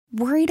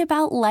Worried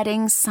about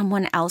letting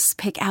someone else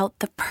pick out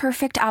the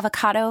perfect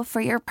avocado for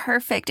your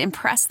perfect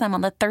impress them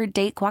on the third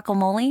date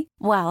guacamole?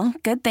 Well,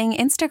 good thing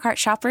Instacart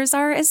shoppers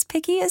are as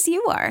picky as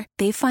you are.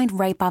 They find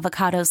ripe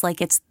avocados like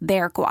it's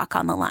their guac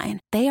on the line.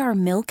 They are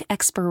milk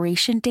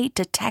expiration date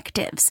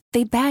detectives.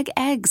 They bag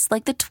eggs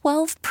like the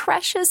 12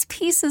 precious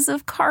pieces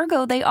of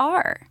cargo they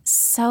are.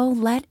 So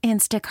let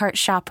Instacart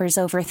shoppers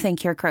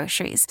overthink your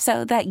groceries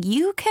so that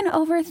you can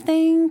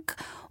overthink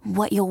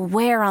what you'll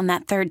wear on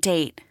that third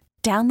date.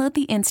 Download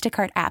the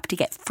Instacart app to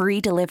get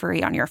free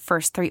delivery on your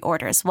first 3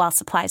 orders while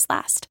supplies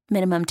last.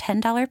 Minimum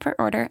 $10 per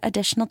order.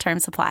 Additional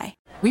terms apply.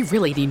 We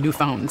really need new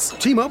phones.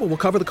 T-Mobile will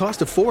cover the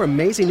cost of 4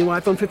 amazing new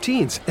iPhone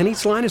 15s, and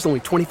each line is only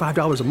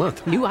 $25 a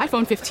month. New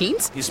iPhone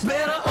 15s? It's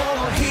better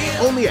over here.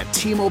 Only at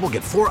T-Mobile,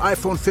 get 4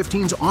 iPhone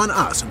 15s on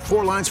us and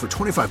 4 lines for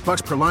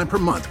 $25 per line per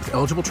month with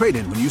eligible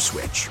trade-in when you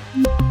switch.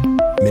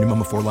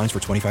 Minimum of 4 lines for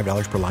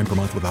 $25 per line per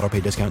month with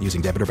autopay discount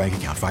using debit or bank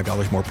account.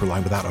 $5 more per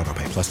line without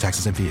autopay, plus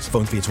taxes and fees.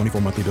 Phone fee at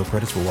 24 monthly bill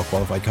credits for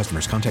well-qualified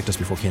customers. Contact us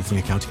before canceling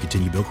account to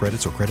continue bill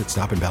credits or credit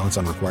stop and balance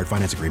on required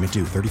finance agreement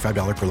due.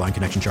 $35 per line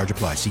connection charge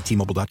applies. See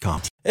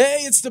T-Mobile.com. Hey,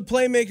 it's the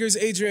Playmakers.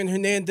 Adrian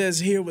Hernandez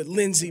here with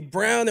Lindsey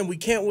Brown, and we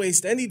can't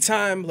waste any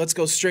time. Let's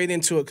go straight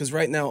into it because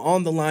right now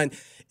on the line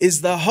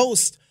is the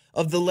host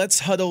of the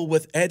Let's Huddle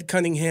with Ed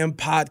Cunningham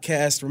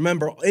podcast.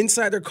 Remember,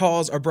 insider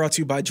calls are brought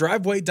to you by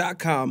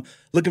Driveway.com.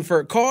 Looking for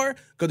a car?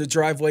 Go to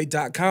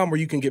Driveway.com where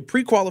you can get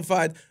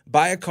pre-qualified,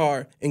 buy a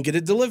car, and get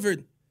it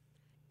delivered.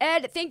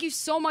 Ed, thank you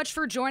so much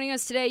for joining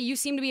us today. You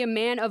seem to be a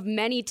man of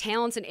many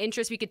talents and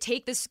interests. We could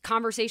take this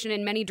conversation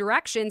in many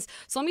directions.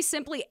 So let me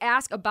simply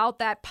ask about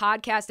that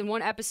podcast and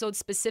one episode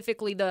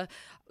specifically, the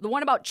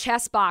one about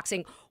chess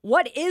boxing.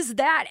 What is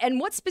that, and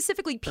what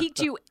specifically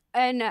piqued you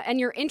and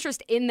your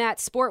interest in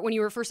that sport when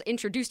you were first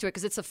introduced to it?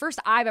 Because it's the first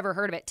I've ever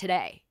heard of it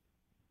today.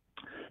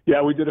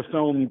 Yeah, we did a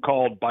film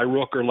called By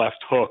Rook or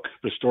Left Hook,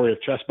 the story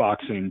of chess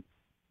boxing.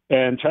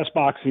 And chess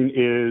boxing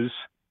is...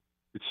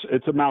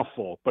 It's a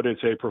mouthful, but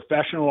it's a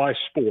professionalized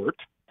sport,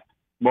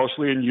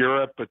 mostly in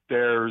Europe, but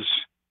there's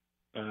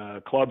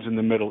clubs in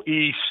the Middle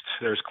East,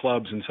 there's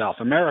clubs in South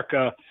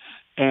America,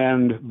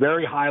 and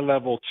very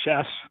high-level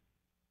chess,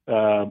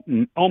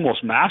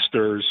 almost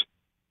masters.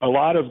 A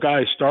lot of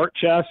guys start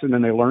chess and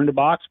then they learn to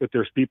box, but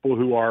there's people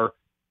who are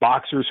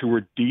boxers who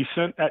were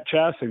decent at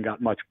chess and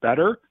got much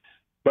better.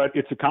 But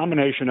it's a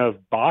combination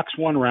of box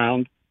one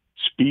round,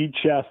 speed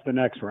chess the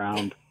next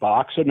round,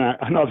 box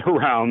another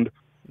round.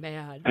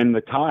 Man. And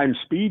the time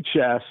speed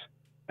chess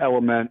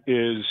element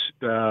is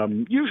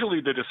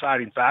usually the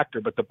deciding factor.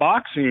 But the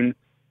boxing,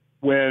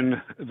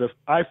 when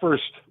I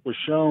first was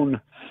shown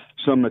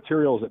some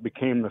materials that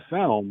became the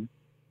film,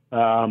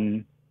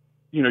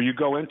 you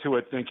go into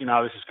it thinking,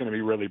 oh, this is going to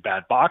be really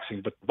bad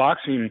boxing. But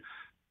boxing,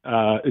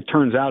 it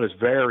turns out, is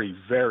very,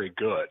 very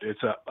good.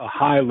 It's a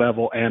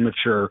high-level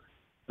amateur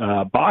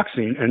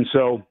boxing. And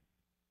so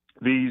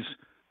these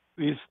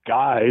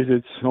guys,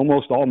 it's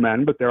almost all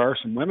men, but there are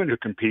some women who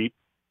compete,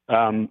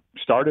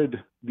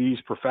 started these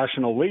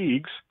professional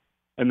leagues.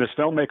 And this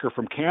filmmaker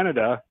from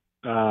Canada,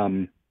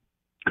 who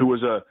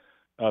was a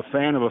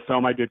fan of a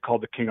film I did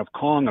called The King of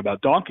Kong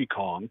about Donkey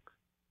Kong,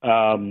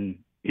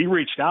 he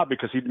reached out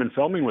because he'd been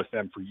filming with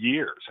them for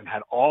years and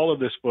had all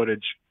of this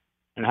footage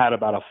and had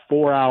about a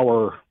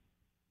 4-hour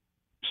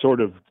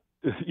sort of,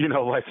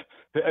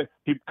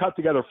 he cut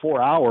together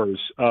 4 hours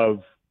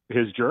of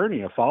his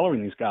journey of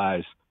following these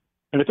guys.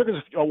 And it took us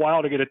a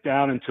while to get it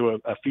down into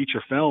a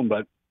feature film,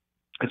 but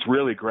it's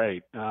really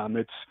great.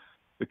 The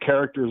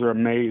characters are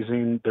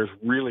amazing. There's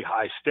really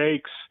high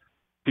stakes.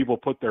 People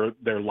put their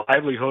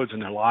livelihoods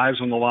and their lives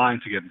on the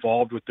line to get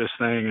involved with this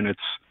thing. And it's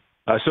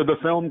so the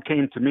film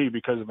came to me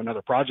because of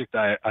another project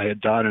I had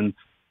done, and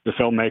the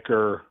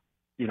filmmaker,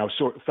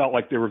 sort of felt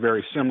like they were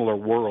very similar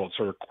worlds,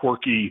 sort of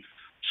quirky,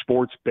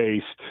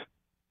 sports-based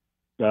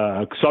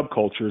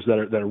subcultures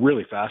that are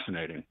really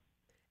fascinating.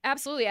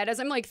 Absolutely, Ed. As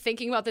I'm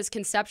thinking about this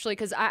conceptually,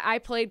 because I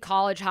played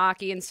college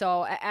hockey, and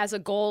so as a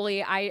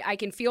goalie, I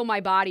can feel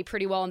my body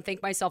pretty well and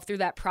think myself through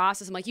that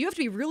process. I'm like, you have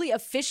to be really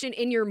efficient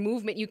in your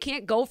movement. You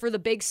can't go for the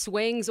big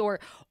swings or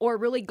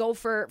really go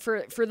for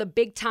the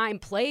big time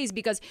plays,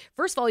 because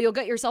first of all, you'll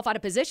get yourself out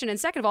of position, and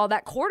second of all,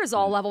 that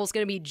cortisol level is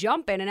going to be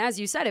jumping. And as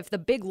you said, if the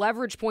big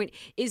leverage point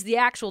is the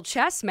actual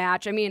chess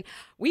match, I mean,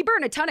 we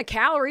burn a ton of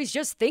calories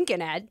just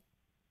thinking, Ed.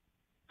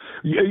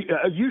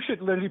 You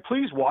should, Lindsey,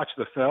 please watch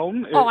the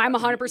film. Oh, I'm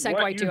 100%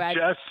 going to,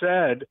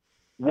 Ed.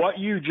 What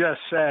you just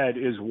said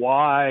is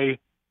why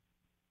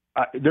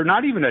they're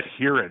not even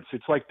adherents.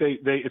 It's like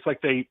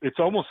it's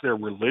almost their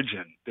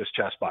religion, this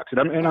chess box.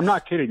 And I'm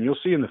not kidding. You'll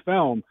see in the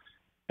film,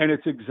 and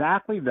it's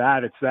exactly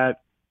that. It's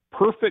that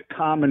perfect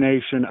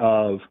combination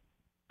of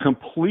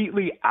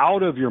completely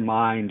out of your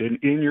mind and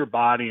in your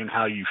body and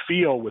how you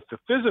feel with the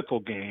physical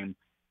game,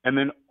 and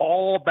then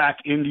all back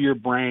into your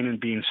brain and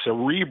being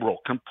cerebral,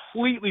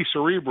 completely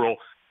cerebral,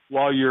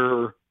 while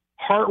your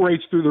heart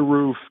rate's through the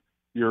roof,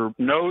 your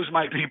nose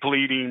might be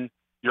bleeding,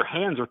 your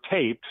hands are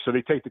taped, so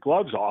they take the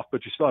gloves off,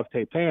 but you still have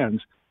taped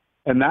hands.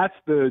 And that's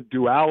the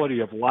duality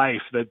of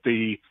life that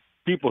the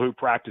people who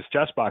practice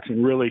chess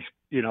boxing really,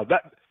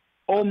 that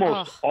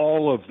almost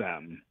all of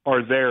them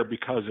are there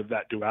because of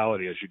that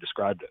duality as you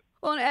described it.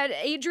 Well, and Ed,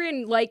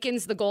 Adrian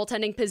likens the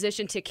goaltending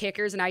position to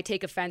kickers, and I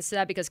take offense to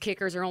that because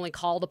kickers are only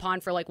called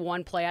upon for like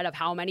one play out of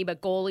how many,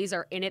 but goalies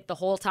are in it the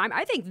whole time.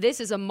 I think this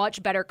is a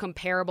much better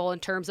comparable in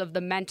terms of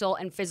the mental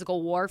and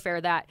physical warfare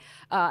that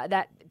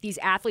these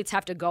athletes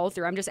have to go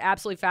through. I'm just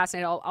absolutely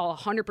fascinated. I'll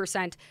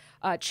 100%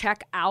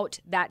 check out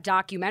that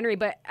documentary.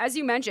 But as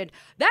you mentioned,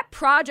 that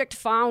project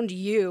found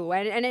you,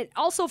 and it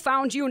also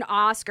found you an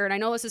Oscar. And I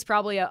know this is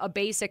probably a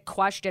basic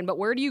question, but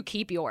where do you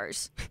keep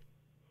yours?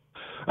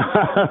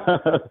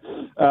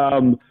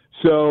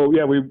 So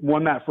we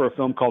won that for a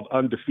film called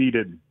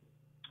Undefeated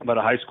about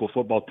a high school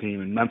football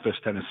team in Memphis,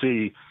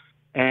 Tennessee.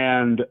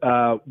 And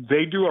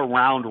they do a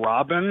round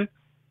robin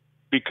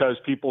because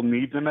people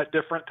need them at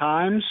different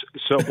times.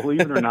 So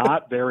believe it or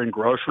not, they're in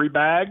grocery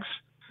bags.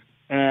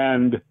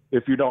 And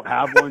if you don't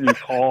have one, you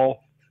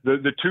call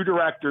the two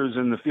directors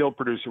and the field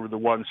producer were the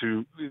ones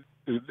who,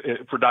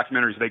 for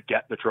documentaries, they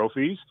get the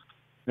trophies.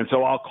 And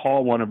so I'll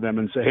call one of them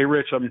and say, hey,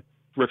 Rich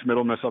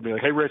Middlemiss, I'll be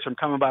like, hey, Rich, I'm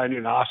coming by. I need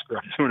an Oscar.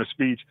 I'm doing a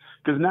speech.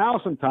 Because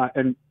now sometimes,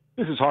 and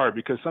this is hard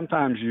because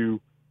sometimes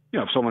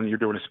if someone you're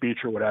doing a speech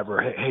or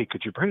whatever, hey,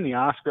 could you bring the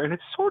Oscar? And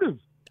it's sort of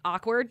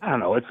awkward. I don't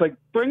know. It's like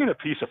bringing a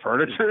piece of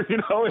furniture,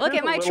 Look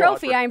at my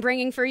trophy awkward. I'm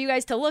bringing for you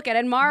guys to look at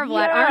and marvel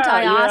at, aren't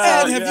I,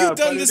 Oscar? Ed, have you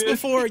done this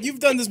before? You've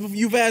done this before.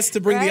 You've asked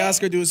to bring the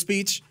Oscar to a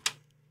speech?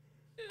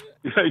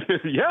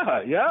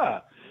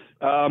 Yeah.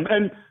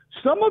 And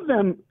some of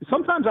them,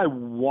 sometimes I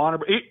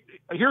want to.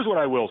 Here's what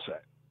I will say.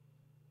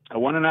 I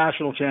won a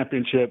national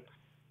championship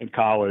in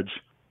college,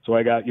 so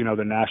I got,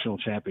 the national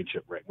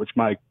championship ring, which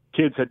my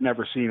kids had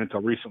never seen until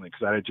recently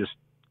because I had just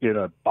in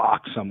a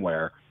box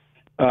somewhere.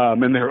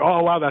 And they were,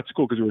 oh, wow, that's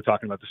cool because we were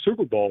talking about the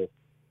Super Bowl.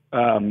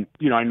 I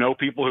know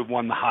people who've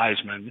won the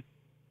Heisman.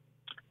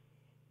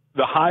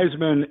 The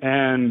Heisman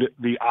and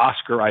the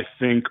Oscar, I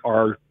think,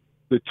 are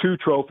the two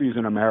trophies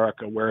in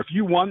America where if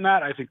you won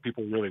that, I think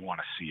people really want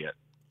to see it.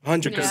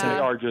 100%. Because they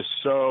are just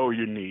so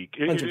unique.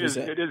 It is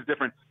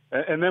different.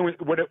 And then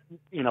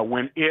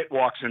when it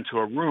walks into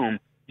a room,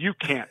 you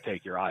can't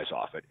take your eyes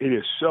off it. It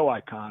is so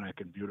iconic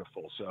and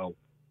beautiful. So,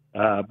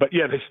 but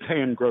yeah, they stay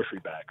in grocery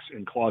bags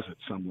in closets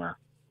somewhere.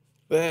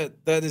 That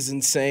is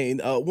insane.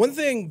 One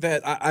thing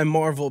that I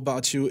marvel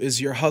about you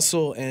is your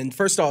hustle. And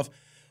first off,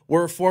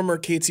 we're former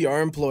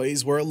KTR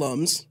employees. We're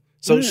alums.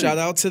 So shout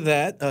out to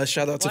that.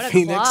 Shout out to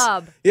Phoenix.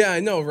 Club. Yeah, I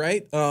know,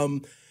 right?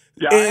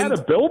 I had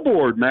a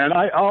billboard, man.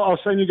 I'll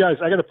send you guys.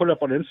 I got to put it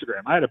up on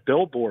Instagram. I had a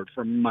billboard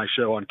from my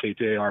show on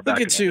KTAR. Look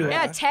at you.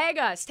 Yeah, tag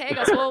us.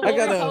 We'll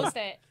repost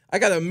it. I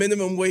got a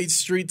minimum wage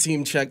street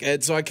team check,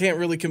 Ed, so I can't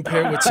really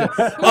compare with you.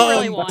 Who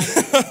really won?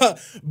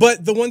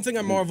 But the one thing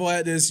I marvel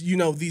at is,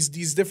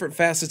 these different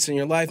facets in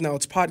your life. Now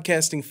it's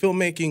podcasting,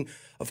 filmmaking.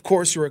 Of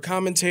course, you're a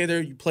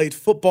commentator. You played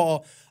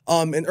football.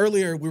 And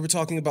earlier we were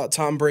talking about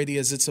Tom Brady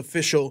as it's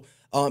official,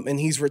 and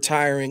he's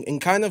retiring and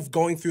kind of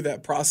going through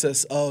that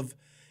process of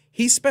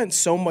he spent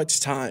so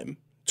much time,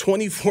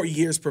 24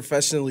 years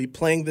professionally,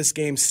 playing this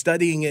game,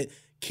 studying it,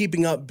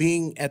 keeping up,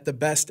 being at the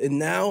best. And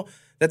now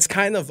that's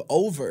kind of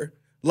over.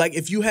 Like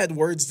if you had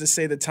words to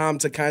say to Tom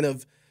to kind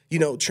of,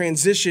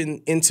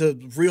 transition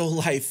into real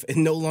life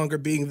and no longer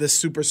being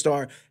this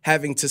superstar,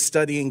 having to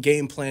study and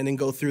game plan and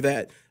go through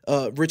that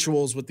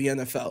rituals with the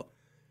NFL.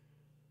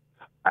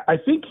 I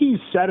think he's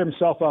set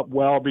himself up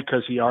well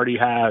because he already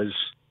has,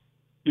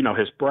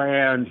 his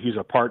brand. He's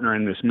a partner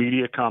in this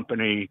media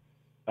company.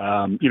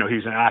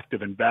 He's an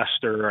active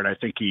investor, and I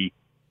think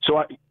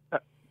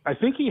I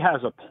think he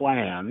has a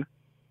plan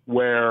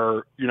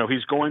where,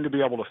 he's going to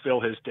be able to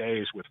fill his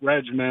days with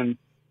regimen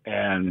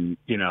and,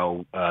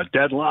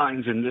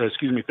 deadlines and,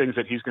 things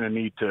that he's going to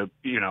need to,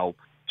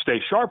 stay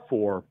sharp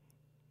for.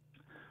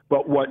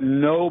 But what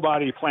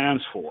nobody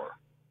plans for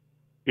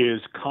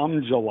is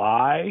come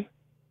July,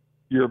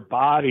 your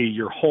body,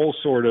 your whole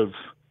sort of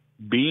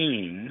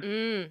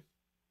being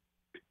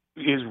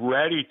is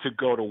ready to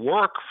go to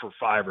work for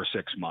 5 or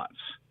 6 months.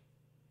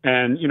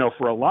 And,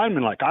 for a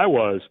lineman like I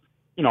was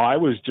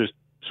just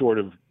sort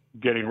of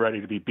getting ready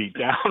to be beat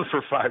down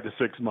for 5 to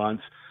 6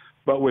 months.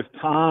 But with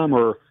Tom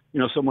or,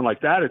 someone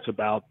like that, it's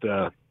about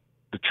the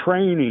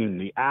training,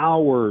 the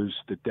hours,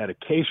 the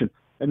dedication.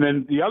 And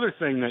then the other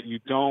thing that you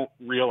don't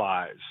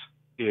realize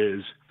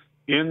is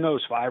in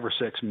those 5 or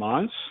 6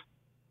 months,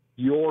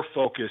 your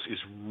focus is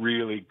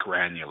really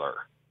granular.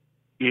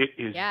 It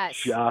is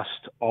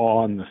just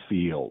on the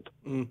field,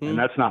 and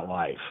that's not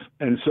life.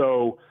 And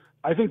so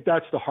I think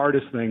that's the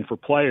hardest thing for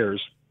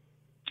players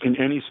in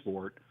any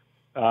sport.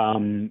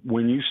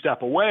 When you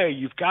step away,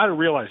 you've got to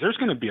realize there's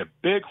going to be a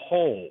big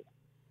hole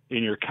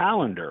in your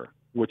calendar,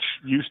 which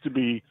used to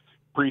be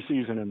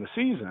preseason and the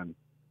season,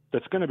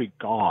 that's going to be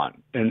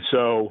gone. And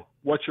so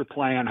what's your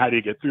plan? How do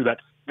you get through that?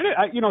 And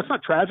it's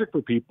not tragic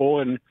for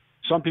people, and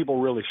some people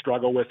really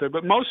struggle with it,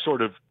 but most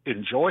sort of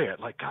enjoy it.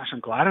 Like, gosh,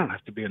 I'm glad I don't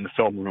have to be in the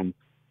film room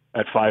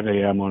at 5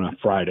 a.m. on a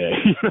Friday,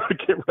 to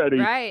get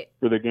ready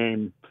for the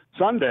game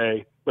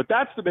Sunday. But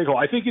that's the big hole.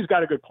 I think he's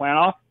got a good plan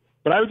off.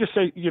 But I would just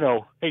say,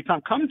 hey,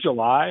 Tom, come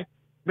July,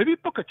 maybe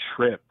book a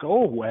trip,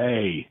 go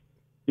away,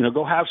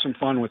 go have some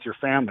fun with your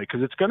family,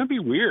 because it's going to be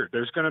weird.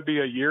 There's going to be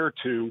a year or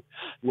two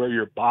where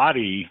your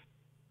body,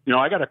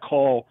 I got a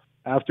call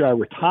after I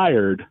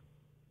retired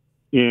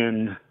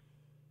in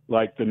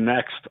like the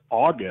next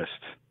August,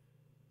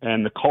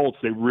 and the Colts,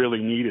 they really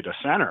needed a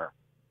center.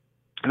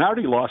 And I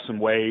already lost some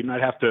weight, and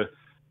I'd have to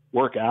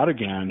work out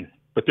again.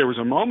 But there was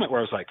a moment where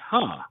I was like,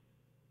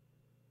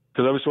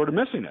 because I was sort of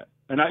missing it.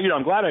 And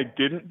I'm glad I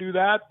didn't do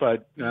that,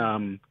 but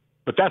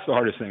that's the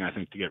hardest thing, I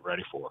think, to get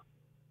ready for.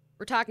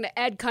 We're talking to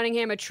Ed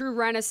Cunningham, a true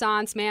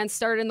renaissance man,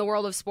 started in the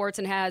world of sports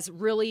and has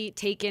really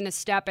taken a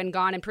step and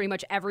gone in pretty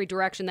much every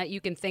direction that you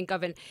can think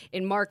of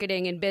in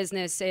marketing, in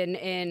business,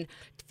 in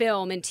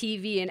film, and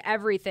TV, and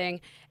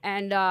everything.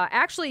 And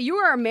actually, you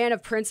are a man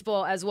of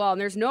principle as well. And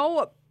there's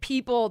no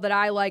people that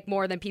I like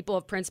more than people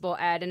of principle,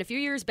 Ed. And a few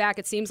years back,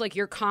 it seems like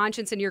your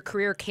conscience and your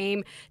career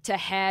came to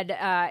head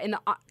in the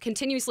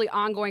continuously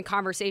ongoing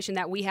conversation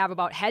that we have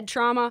about head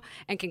trauma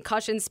and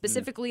concussions,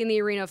 specifically in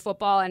the arena of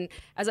football. And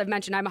as I've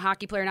mentioned, I'm a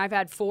hockey player, and I've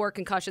had 4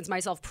 concussions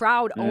myself,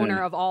 proud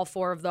owner of all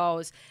 4 of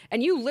those.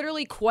 And you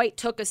literally quite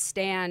took a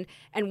stand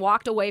and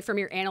walked away from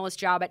your analyst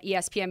job at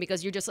ESPN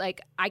because you're just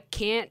like, I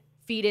can't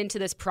feed into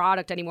this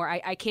product anymore.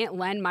 I can't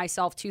lend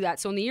myself to that.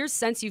 So in the years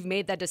since you've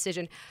made that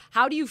decision,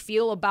 how do you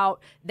feel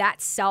about that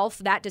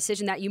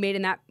decision that you made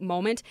in that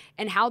moment,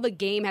 and how the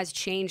game has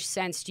changed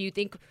since?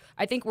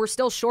 I think we're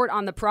still short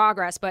on the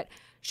progress, but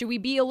should we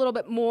be a little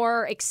bit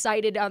more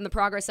excited on the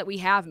progress that we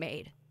have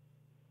made?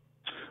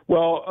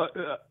 Well,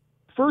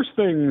 first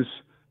things,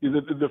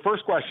 the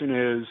first question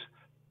is,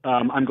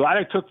 I'm glad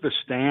I took the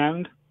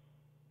stand.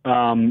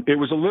 It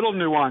was a little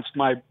nuanced.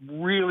 My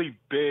really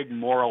big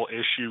moral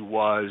issue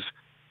was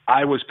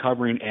I was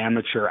covering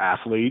amateur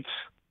athletes,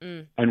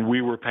 and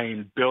we were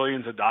paying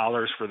billions of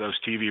dollars for those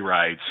TV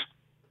rights.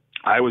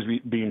 I was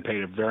being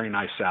paid a very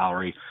nice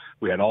salary.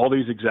 We had all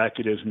these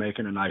executives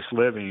making a nice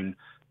living.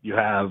 You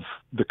have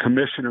the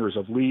commissioners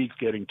of leagues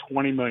getting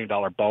 $20 million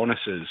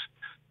bonuses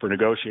for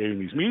negotiating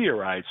these media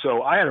rights.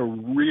 So I had a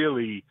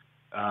really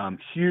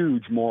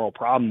huge moral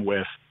problem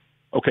with,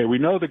 okay, we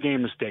know the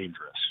game is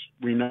dangerous.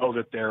 We know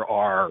that there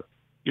are,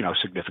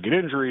 significant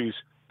injuries,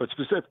 but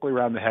specifically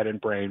around the head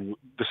and brain,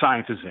 the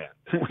science is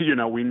in.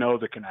 We know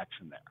the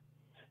connection there.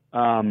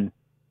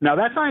 Now,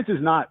 that science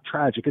is not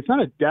tragic. It's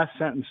not a death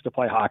sentence to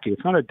play hockey.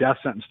 It's not a death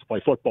sentence to play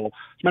football. As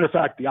a matter of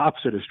fact, the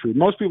opposite is true.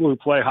 Most people who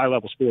play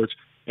high-level sports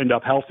end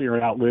up healthier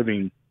and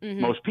outliving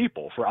most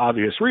people for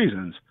obvious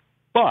reasons.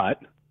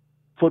 But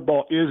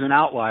football is an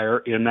outlier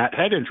in that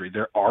head injury.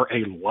 There are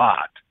a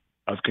lot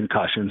of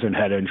concussions and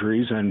head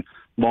injuries and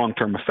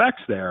long-term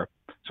effects there.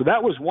 So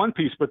that was one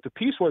piece, but the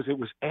piece was it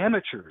was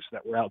amateurs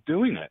that were out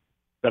doing it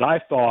that I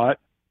thought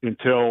and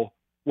still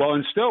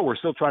we're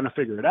still trying to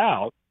figure it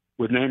out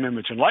with name,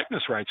 image, and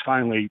likeness rights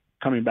finally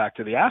coming back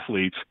to the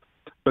athletes.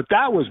 But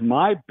that was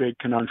my big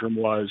conundrum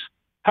was,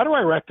 how do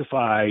I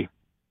rectify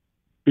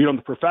being on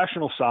the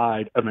professional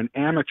side of an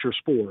amateur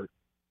sport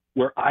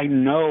where I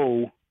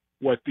know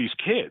what these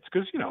kids,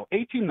 because,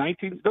 18,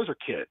 19, those are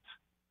kids.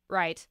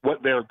 Right.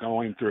 What they're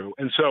going through.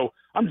 And so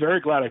I'm very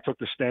glad I took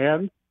the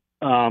stand.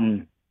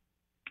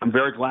 I'm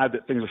very glad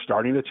that things are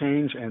starting to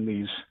change and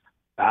these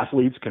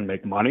athletes can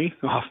make money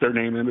off their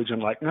name, image,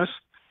 and likeness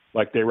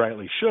like they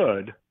rightly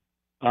should.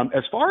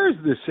 As far as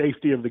the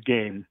safety of the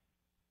game,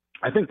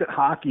 I think that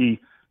hockey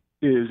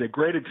is a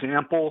great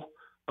example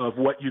of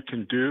what you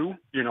can do.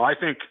 I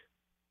think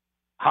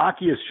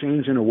hockey has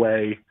changed in a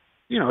way,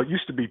 it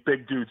used to be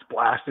big dudes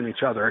blasting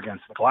each other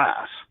against the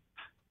glass.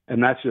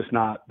 And that's just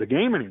not the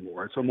game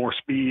anymore. It's a more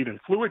speed and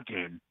fluid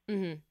game.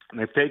 And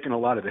they've taken a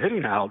lot of the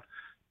hitting out.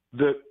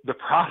 The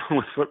problem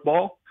with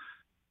football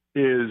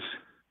is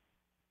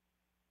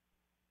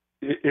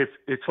if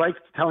it's like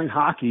telling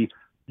hockey,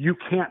 you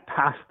can't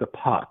pass the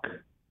puck.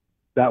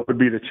 That would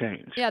be the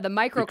change. Yeah, the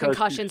micro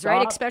concussions,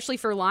 right? Especially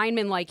for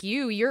linemen like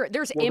you,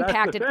 there's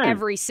impact in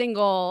every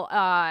single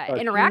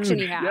interaction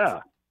you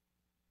have.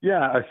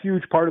 Yeah, a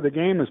huge part of the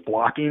game is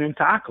blocking and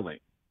tackling.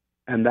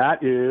 And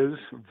that is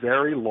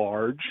very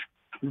large,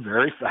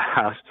 very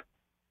fast,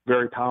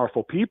 very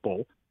powerful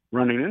people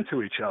running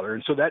into each other.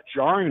 And so that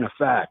jarring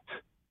effect,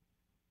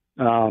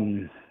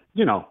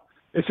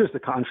 it's just the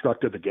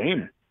construct of the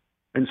game.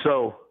 And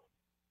so,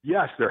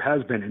 yes, there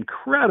has been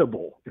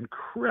incredible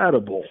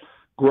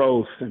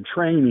growth and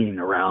training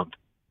around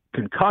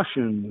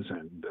concussions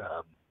and,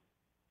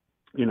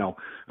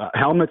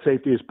 helmet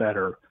safety is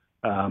better.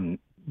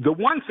 The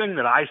one thing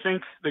that I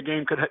think the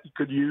game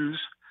could use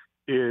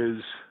is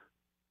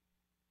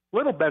a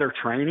little better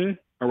training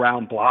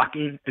around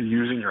blocking and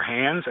using your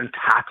hands and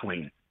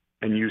tackling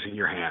and using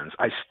your hands.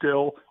 I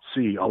still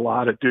see a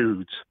lot of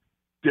dudes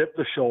dip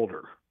the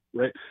shoulder,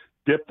 right?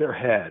 Dip their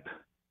head,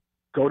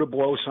 go to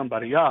blow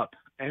somebody up.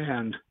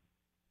 And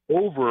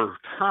over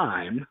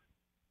time,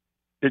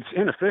 it's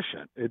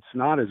inefficient. It's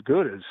not as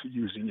good as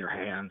using your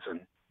hands and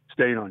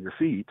staying on your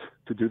feet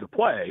to do the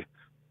play,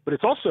 but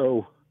it's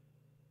also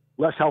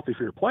less healthy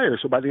for your players.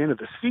 So by the end of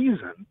the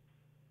season,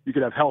 you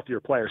could have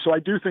healthier players. So I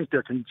do think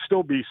there can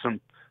still be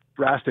some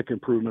drastic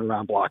improvement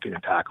around blocking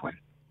and tackling.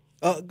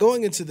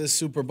 Going into this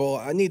Super Bowl,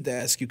 I need to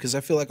ask you, because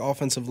I feel like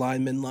offensive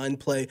lineman line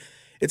play,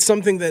 it's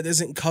something that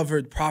isn't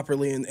covered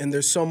properly, and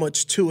there's so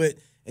much to it.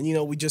 And,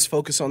 we just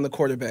focus on the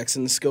quarterbacks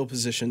and the skill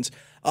positions.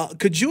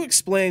 Could you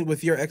explain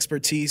with your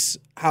expertise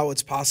how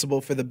it's possible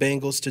for the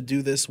Bengals to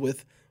do this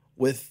with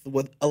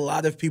what a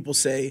lot of people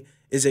say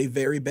is a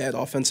very bad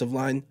offensive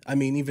line? I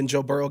mean, even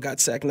Joe Burrow got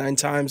sacked 9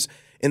 times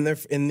in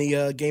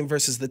the game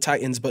versus the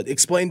Titans. But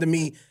explain to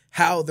me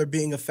how they're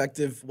being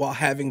effective while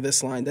having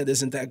this line that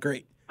isn't that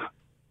great.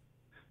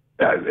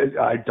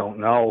 I don't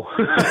know.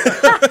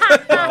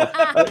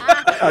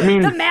 I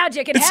mean, the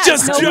magic, it's has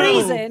just no Joe.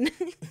 reason.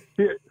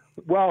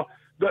 Well,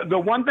 the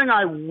one thing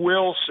I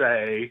will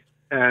say,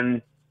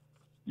 and,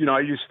 I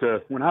used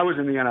to, when I was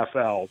in the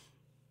NFL,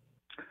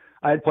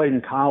 I had played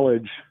in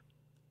college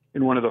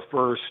in one of the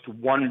first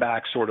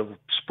one-back sort of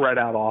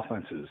spread-out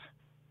offenses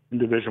in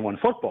Division I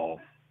football.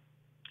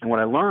 And what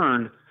I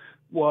learned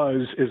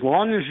was as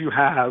long as you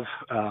have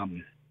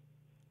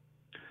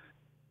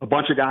a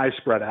bunch of guys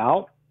spread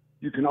out,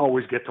 you can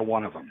always get to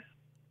one of them.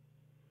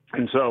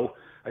 And so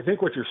I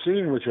think what you're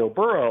seeing with Joe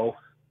Burrow,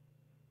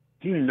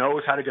 he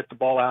knows how to get the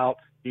ball out.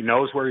 He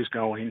knows where he's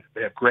going.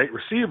 They have great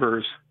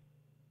receivers.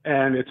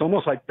 And it's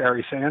almost like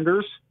Barry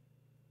Sanders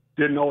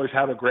didn't always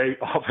have a great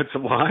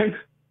offensive line,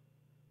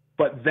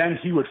 but then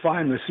he would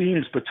find the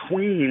seams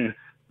between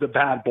the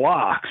bad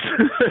blocks.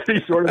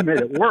 He sort of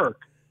made it work.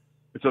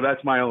 And so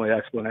that's my only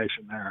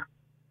explanation there.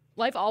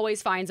 Life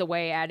always finds a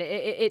way, Ed.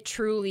 It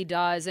truly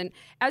does. And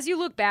as you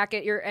look back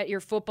at your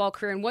football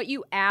career and what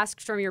you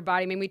asked from your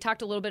body, I mean, we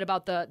talked a little bit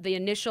about the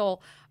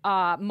initial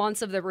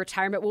months of the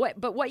retirement,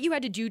 but what you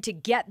had to do to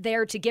get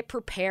there, to get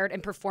prepared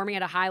and performing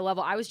at a high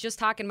level. I was just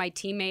talking to my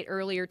teammate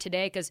earlier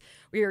today because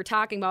we were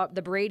talking about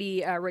the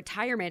Brady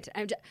retirement.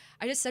 And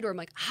I just said to her, I'm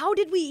like, how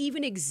did we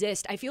even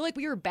exist? I feel like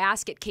we were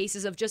basket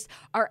cases of just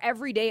our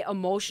everyday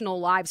emotional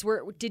lives.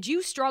 Did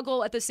you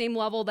struggle at the same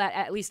level that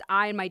at least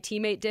I and my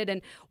teammate did?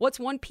 And what's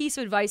one piece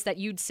of advice that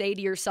you'd say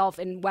to yourself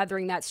in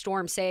weathering that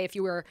storm, say if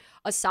you were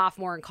a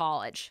sophomore in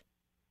college?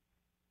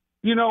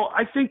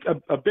 I think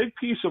a big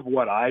piece of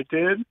what I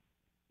did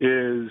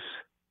is,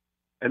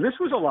 and this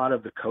was a lot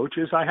of the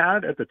coaches I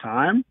had at the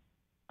time,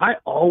 I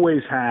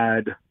always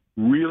had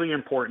really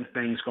important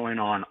things going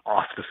on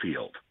off the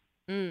field.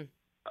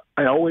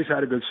 I always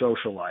had a good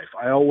social life.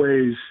 I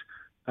always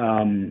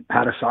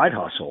had a side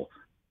hustle.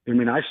 I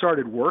mean, I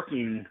started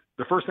working,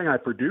 the first thing I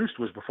produced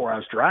was before I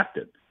was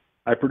drafted.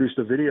 I produced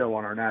a video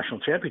on our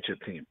national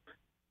championship team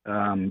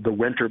the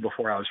winter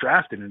before I was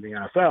drafted in the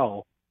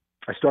NFL.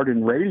 I started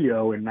in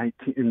radio in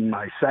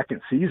my second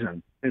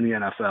season in the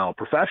NFL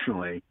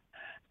professionally.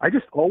 I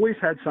just always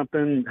had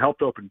something,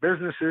 helped open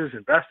businesses,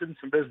 invested in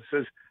some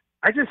businesses.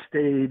 I just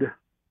stayed.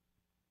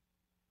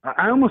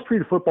 I almost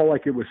treated football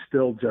like it was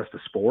still just a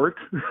sport.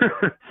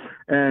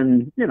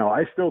 And,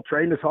 I still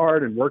trained as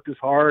hard and worked as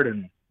hard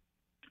and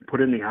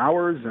put in the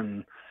hours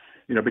and,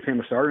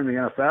 became a starter in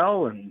the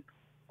NFL and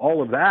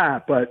all of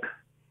that. But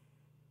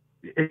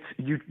it's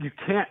you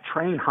can't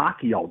train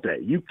hockey all day.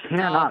 You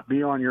cannot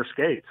be on your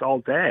skates all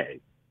day.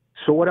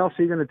 So what else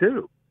are you going to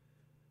do?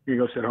 You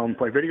go sit home and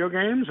play video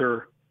games,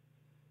 or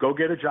go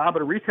get a job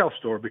at a retail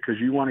store because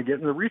you want to get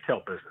in the retail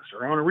business,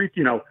 or own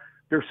a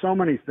there's so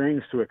many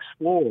things to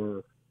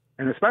explore.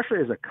 And especially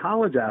as a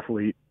college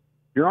athlete,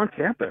 you're on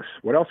campus.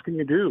 What else can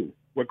you do?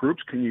 What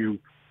groups can you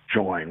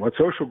join? What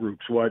social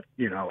groups? What,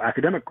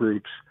 academic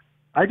groups?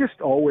 I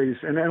just always,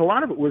 and a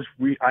lot of it was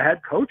I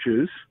had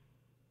coaches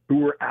who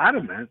were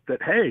adamant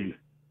that, hey,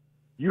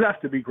 you have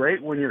to be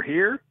great when you're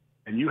here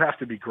and you have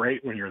to be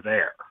great when you're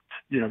there.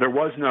 There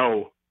was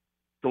no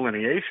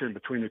delineation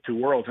between the two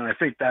worlds. And I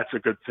think that's a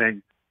good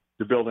thing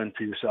to build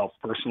into yourself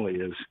personally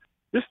is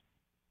just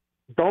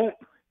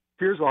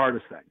here's the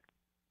hardest thing.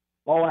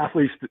 All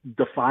athletes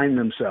define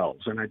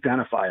themselves and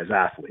identify as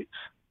athletes.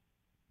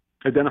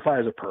 Identify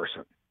as a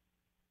person.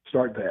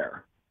 Start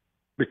there.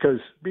 Because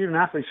being an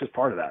athlete is just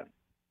part of that.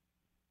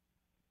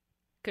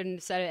 Couldn't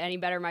have said it any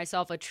better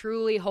myself. A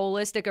truly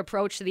holistic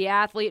approach to the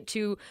athlete,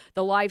 to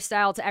the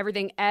lifestyle, to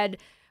everything. Ed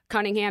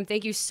Cunningham,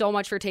 thank you so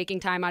much for taking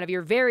time out of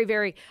your very,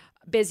 very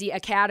busy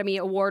Academy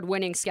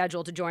Award-winning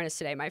schedule to join us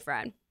today, my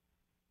friend.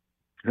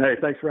 Hey,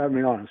 thanks for having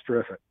me on. It's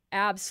terrific.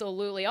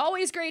 Absolutely.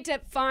 Always great to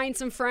find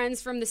some friends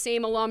from the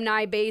same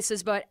alumni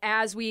bases, but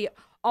as we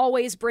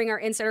always bring our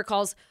insider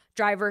calls,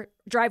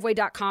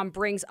 Driveway.com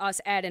brings us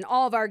Ed and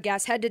all of our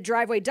guests. Head to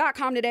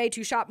Driveway.com today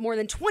to shop more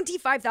than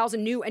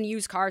 25,000 new and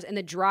used cars in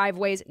the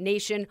Driveway's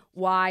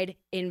nationwide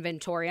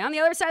inventory. On the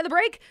other side of the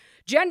break,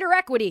 gender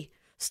equity.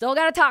 Still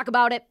got to talk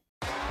about it.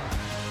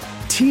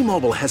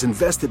 T-Mobile has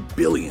invested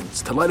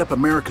billions to light up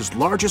America's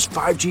largest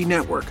 5G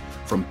network,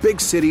 from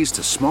big cities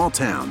to small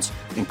towns,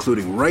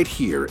 including right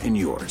here in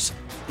yours.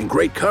 And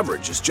great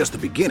coverage is just the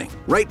beginning.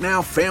 Right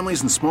now,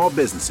 families and small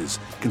businesses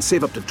can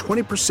save up to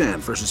 20%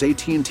 versus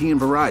AT&T and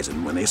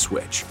Verizon when they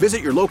switch.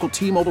 Visit your local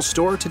T-Mobile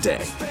store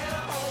today.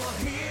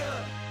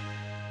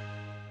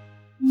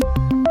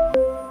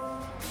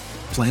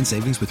 Plan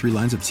savings with 3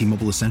 lines of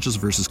T-Mobile Essentials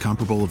versus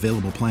comparable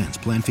available plans.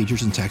 Plan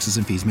features and taxes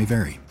and fees may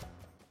vary.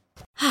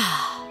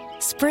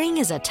 Spring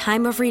is a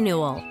time of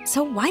renewal,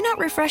 so why not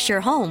refresh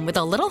your home with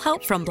a little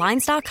help from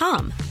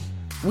Blinds.com?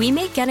 We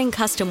make getting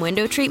custom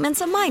window treatments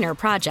a minor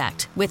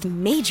project with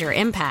major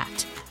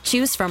impact.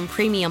 Choose from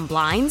premium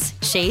blinds,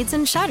 shades,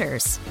 and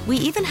shutters. We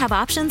even have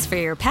options for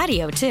your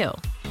patio, too.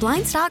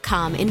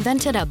 Blinds.com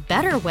invented a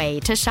better way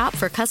to shop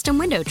for custom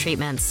window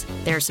treatments.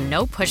 There's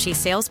no pushy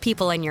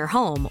salespeople in your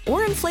home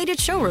or inflated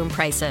showroom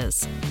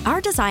prices.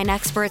 Our design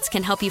experts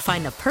can help you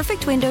find the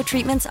perfect window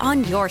treatments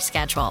on your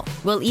schedule.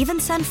 We'll even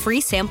send free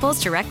samples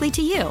directly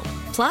to you.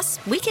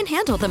 Plus, we can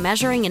handle the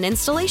measuring and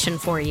installation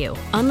for you.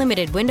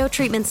 Unlimited window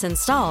treatments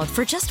installed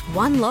for just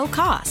one low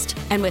cost.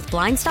 And with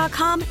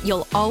Blinds.com,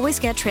 you'll always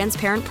get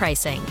transparent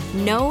pricing.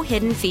 No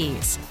hidden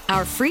fees.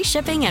 Our free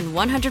shipping and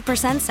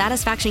 100%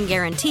 satisfaction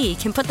guarantee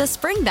can put the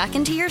spring back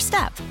into your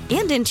step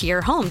and into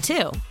your home,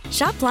 too.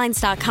 Shop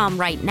Blinds.com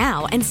right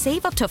now and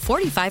save up to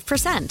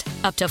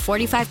 45%. Up to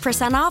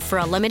 45% off for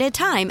a limited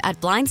time at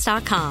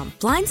Blinds.com.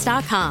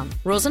 Blinds.com.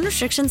 Rules and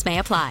restrictions may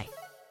apply.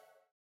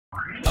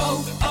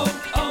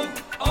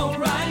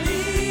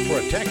 O'Reilly.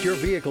 Protect your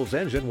vehicle's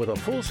engine with a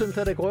full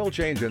synthetic oil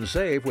change and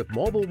save with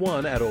Mobil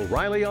 1 at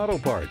O'Reilly Auto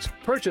Parts.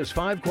 Purchase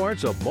 5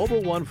 quarts of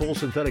Mobil 1 full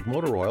synthetic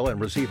motor oil and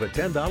receive a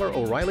 $10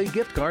 O'Reilly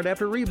gift card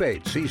after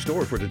rebate. See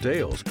store for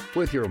details.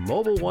 With your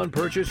Mobil 1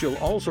 purchase, you'll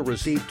also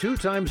receive 2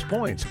 times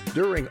points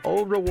during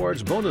O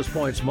Rewards Bonus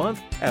Points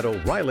Month at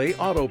O'Reilly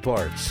Auto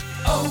Parts.